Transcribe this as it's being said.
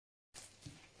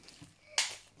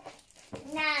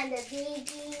Now the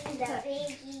piggy.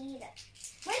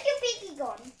 Where's your piggy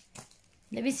gone?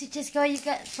 Let me see, Jessica, what you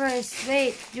got first.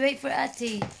 Wait, you wait for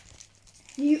Ati.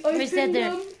 You Where's open Heather?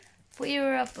 them. Put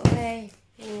your up away.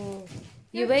 Oh.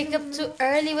 You wake up too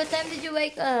early. What time did you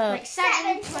wake up? Like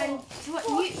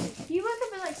 7:20. You woke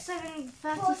up at like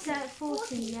 7:30,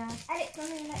 7:40, yeah. And it's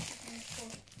only like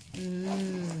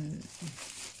 7:40.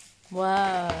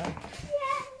 Wow.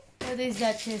 Yeah. What is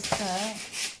that, Jessica?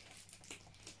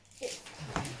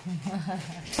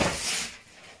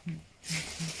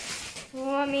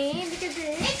 Mommy, look at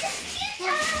this. It's a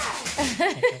scooter!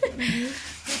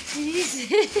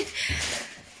 Jeez.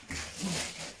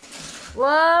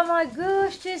 Wow, my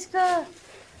gosh, Jessica.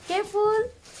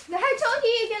 Careful. No, I told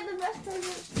you get the best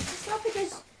present. It's not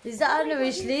because... Is that on the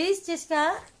wish list,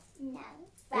 Jessica? No,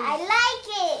 but I like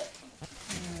it.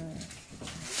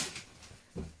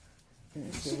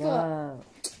 Wow.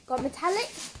 Got metallic,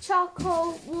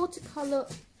 charcoal, watercolor,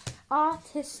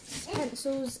 artist's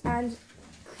pencils, and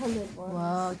coloured ones.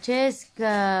 Wow,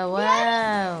 Jessica.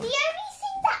 Wow. The only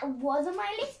thing that was on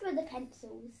my list were the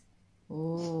pencils.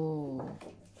 Oh.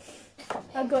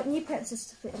 I've got new pencils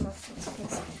to fit in my pencil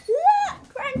case.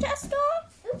 Look, Francesca!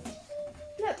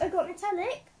 Look, I got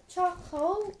metallic,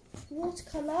 charcoal,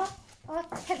 watercolor,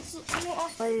 art pencil, and more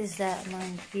art. What is that,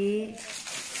 monkey?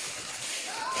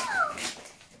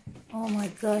 Oh my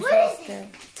gosh, What what's is that?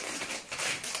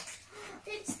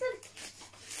 It's the...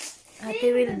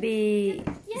 Ate will be,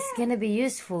 it's gonna be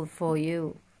useful for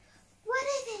you. What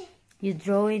is it? You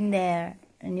draw in there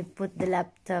and you put the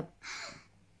laptop.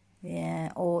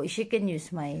 Yeah, or she can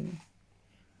use mine.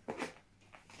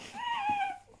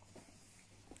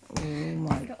 Oh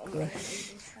my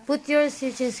gosh. Put yours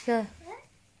here, Jessica.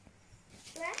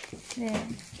 Where? Yeah.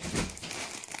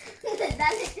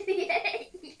 That is you.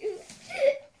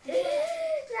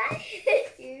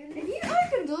 Have you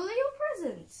opened all of your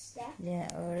presents? Yeah,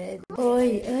 already.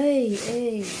 Oi, hey,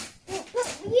 hey. You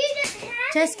don't have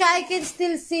Jessica, I can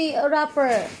still see a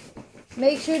wrapper.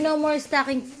 Make sure no more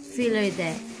stocking filler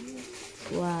there.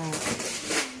 Wow.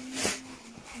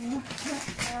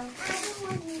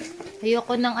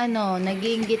 Ayoko ng ano,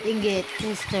 nag-iinggit-inggit.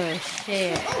 Sister,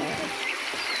 share.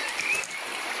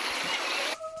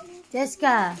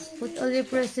 Jessica, put all your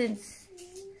presents.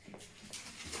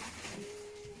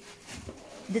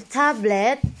 The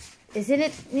tablet, isn't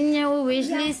it in your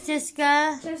wish list,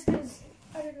 Jessica? Just because,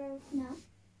 I don't know. No.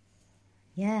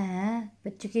 Yeah,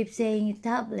 but you keep saying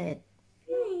tablet.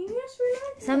 You just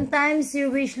realized. Sometimes your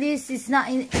wish list is not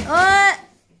in. Oh!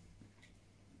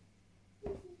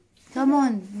 Come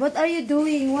on. What are you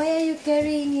doing? Why are you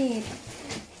carrying it?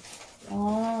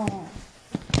 Oh.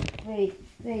 Wait,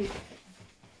 wait.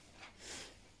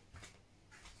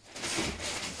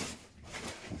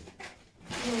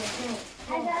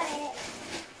 I got it.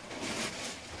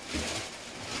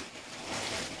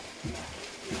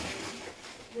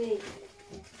 Wait.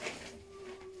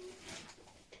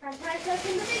 I'm trying to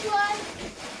open the big one.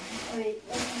 Wait.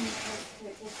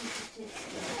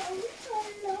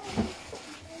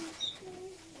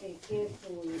 Okay,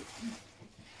 careful.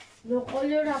 Look, all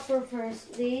your wrapper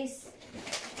first, please.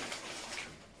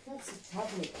 That's a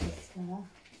tablet, Jessica.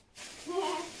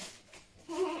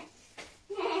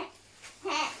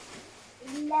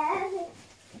 Love it.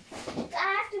 I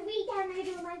have to re-download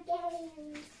all my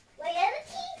games. Where are the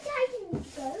Teen Titans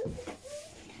go?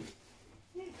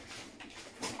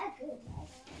 A good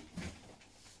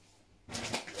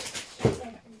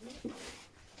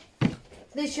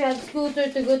At least you have scooter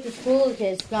to go to school,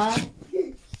 Jessica.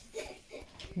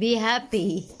 Be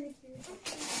happy.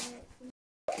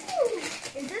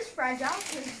 Is this fragile?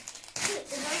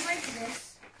 If I break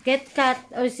this. Get cut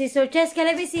or scissor. Jessica,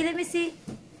 let me see, let me see.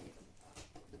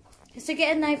 Just to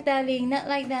get a knife, darling. Not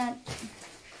like that.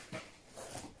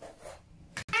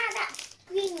 Ah, that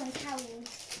green one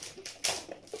towels.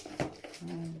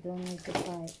 Don't need to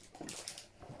fight.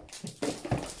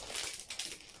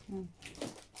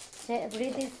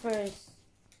 Read it first.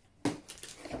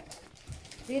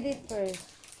 Read it first.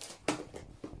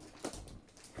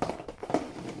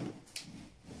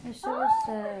 You're so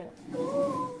sad.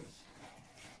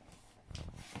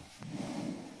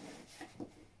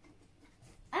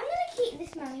 I'm gonna keep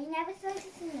this, Mummy. Never throw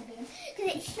this in the bin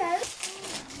because it shows.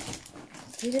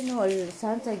 Didn't know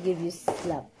Santa give you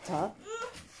laptop.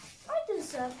 I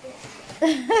deserve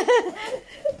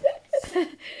it.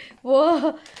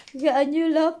 Whoa, you got a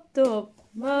new laptop.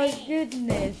 My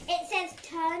goodness. It says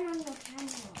turn on your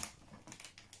camera.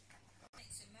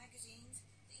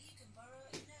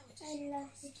 I love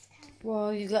this tab.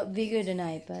 Wow, you got bigger than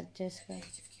iPad, Jessica.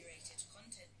 Curated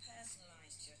content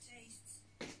personalized to your tastes.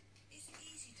 It's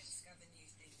easy to discover new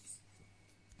things.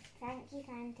 Thank you,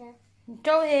 Santa.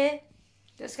 Go here.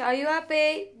 Jessica, are you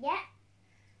happy? Yeah.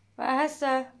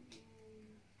 Bahasa.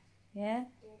 Yeah?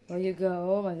 There you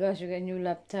go. Oh my gosh, you got a new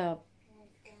laptop.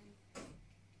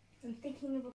 I'm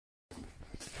thinking of a...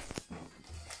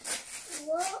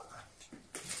 What?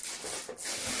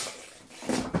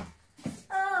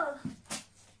 Oh.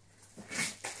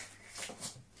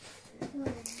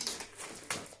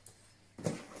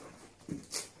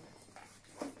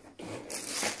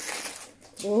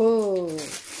 Oh.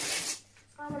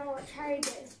 I want to watch Harry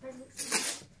get his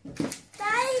presents.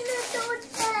 Dinosaur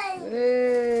thing.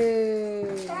 Hey.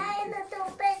 Dinosaur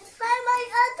thing. Find my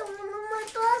other one on my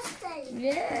birthday.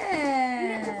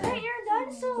 Yeah. Paint your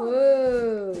dinosaur.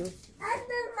 Whoa. And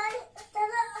then my...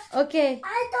 Okay. I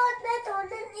thought that on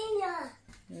an ear.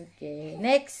 Okay.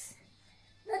 Next.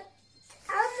 But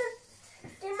I'm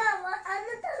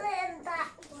not telling that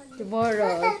one. Tomorrow.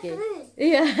 That's Okay. blue.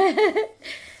 Yeah.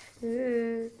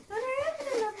 But I open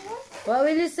another one. What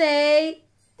will you say?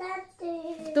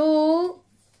 Daddy. To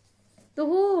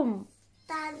whom?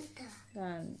 Santa.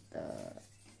 Santa.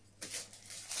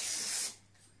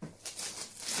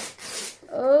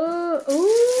 Oh,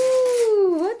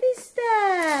 ooh, what is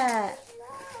that?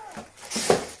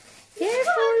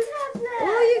 Careful.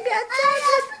 Oh, you got I tablet.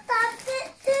 have a tablet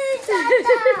too,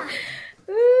 Santa.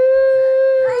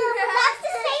 Ooh. That's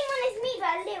the same one as me,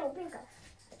 but a little bigger.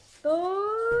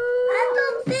 Oh. I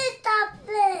got big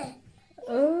tablet.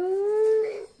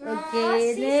 Oh.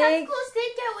 Okay, See, Santa next. Claus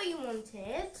did get what you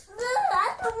wanted. No, I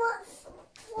don't want.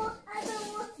 I don't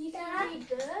want You can that. read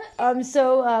it. I'm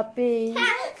so happy.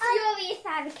 Furious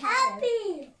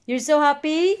happy. You're so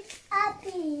happy?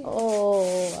 Happy. Oh,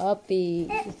 happy.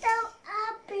 It's so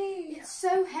happy. It's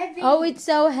so heavy. Oh, it's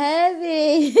so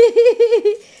heavy.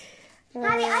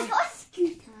 Daddy, I got a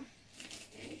scooter.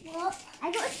 What?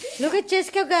 I got a scooter. Look at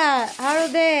Jessica got. How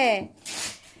there?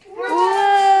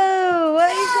 Whoa,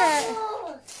 what is that?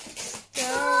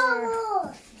 Star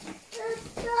Wars. The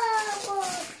Star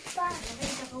Wars.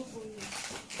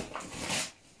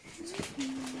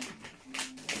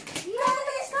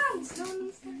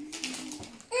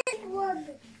 It's one.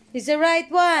 Is the right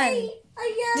one? A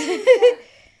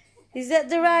Is that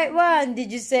the right one?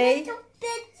 Did you say? little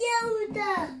bit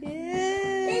Yoda. Yeah.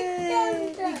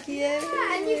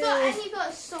 Yeah, and you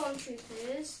got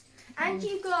stormtroopers, and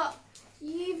you've got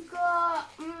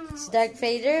It's Darth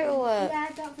Vader or what? yeah,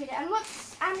 Darth Vader. And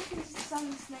what's Anakin's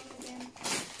son's name again?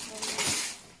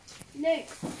 Luke.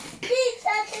 These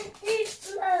are the too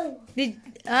slow.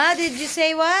 Did you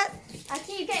say what? I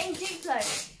keep getting Duplo.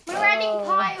 We're adding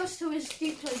piles to his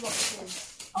Duplo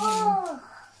boxes. Oh.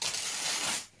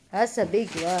 That's a big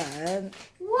one.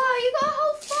 Whoa, you got a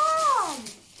whole farm!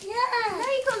 Yeah. Now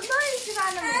you got loads of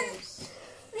animals.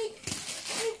 We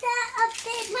got a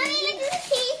big. Mommy, look at the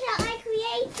teeth that I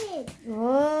created.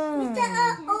 Wow. We got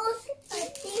also a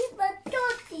teeth, but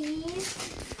two teeth.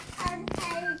 And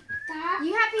that.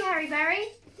 You happy, Harry Berry?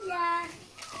 Yeah.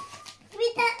 We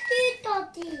got two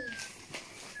totties.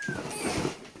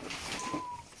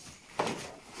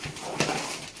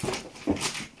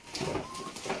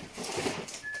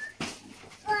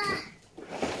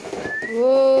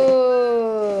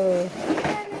 Whoa.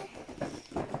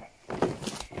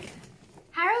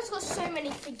 Harold's got so many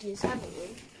figures, haven't you?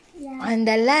 Yeah. And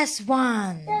the last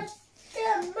one. The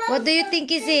What do you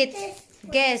think is it? this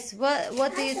Guess. What do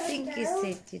I you don't think is know.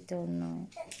 it? You don't know.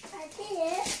 I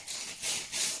did.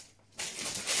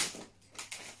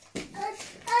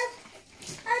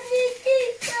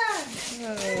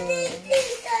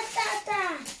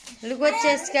 Look what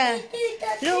Jessica.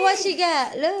 Look what she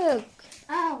got. Look.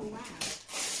 Oh, wow.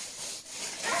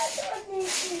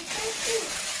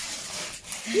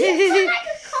 You got like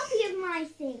a copy of my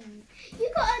thing. You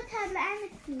got a tablet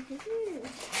and a scooter too.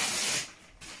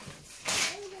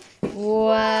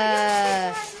 Wow.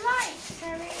 Lights,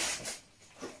 Harry.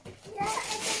 Yeah,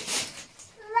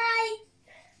 like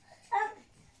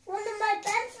one of my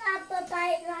friends have a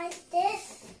bike like this.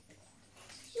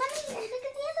 Mommy, look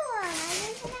at the other one.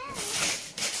 I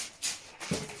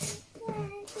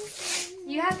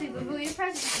You happy with all your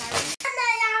presents, Harry? And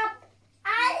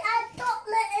I have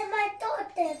chocolate in my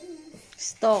daughter.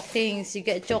 Stockings. You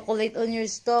get chocolate on your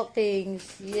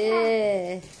stockings.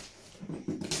 Yeah.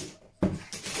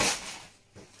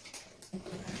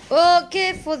 Oh,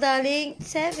 careful, darling.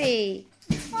 It's heavy.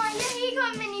 Oh, yeah, you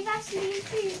got a mini Vaseline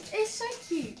too. It's so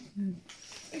cute.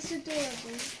 It's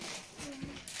adorable.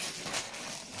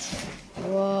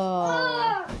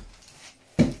 Wow. Oh.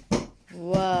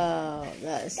 Wow.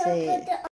 That's Don't it. put it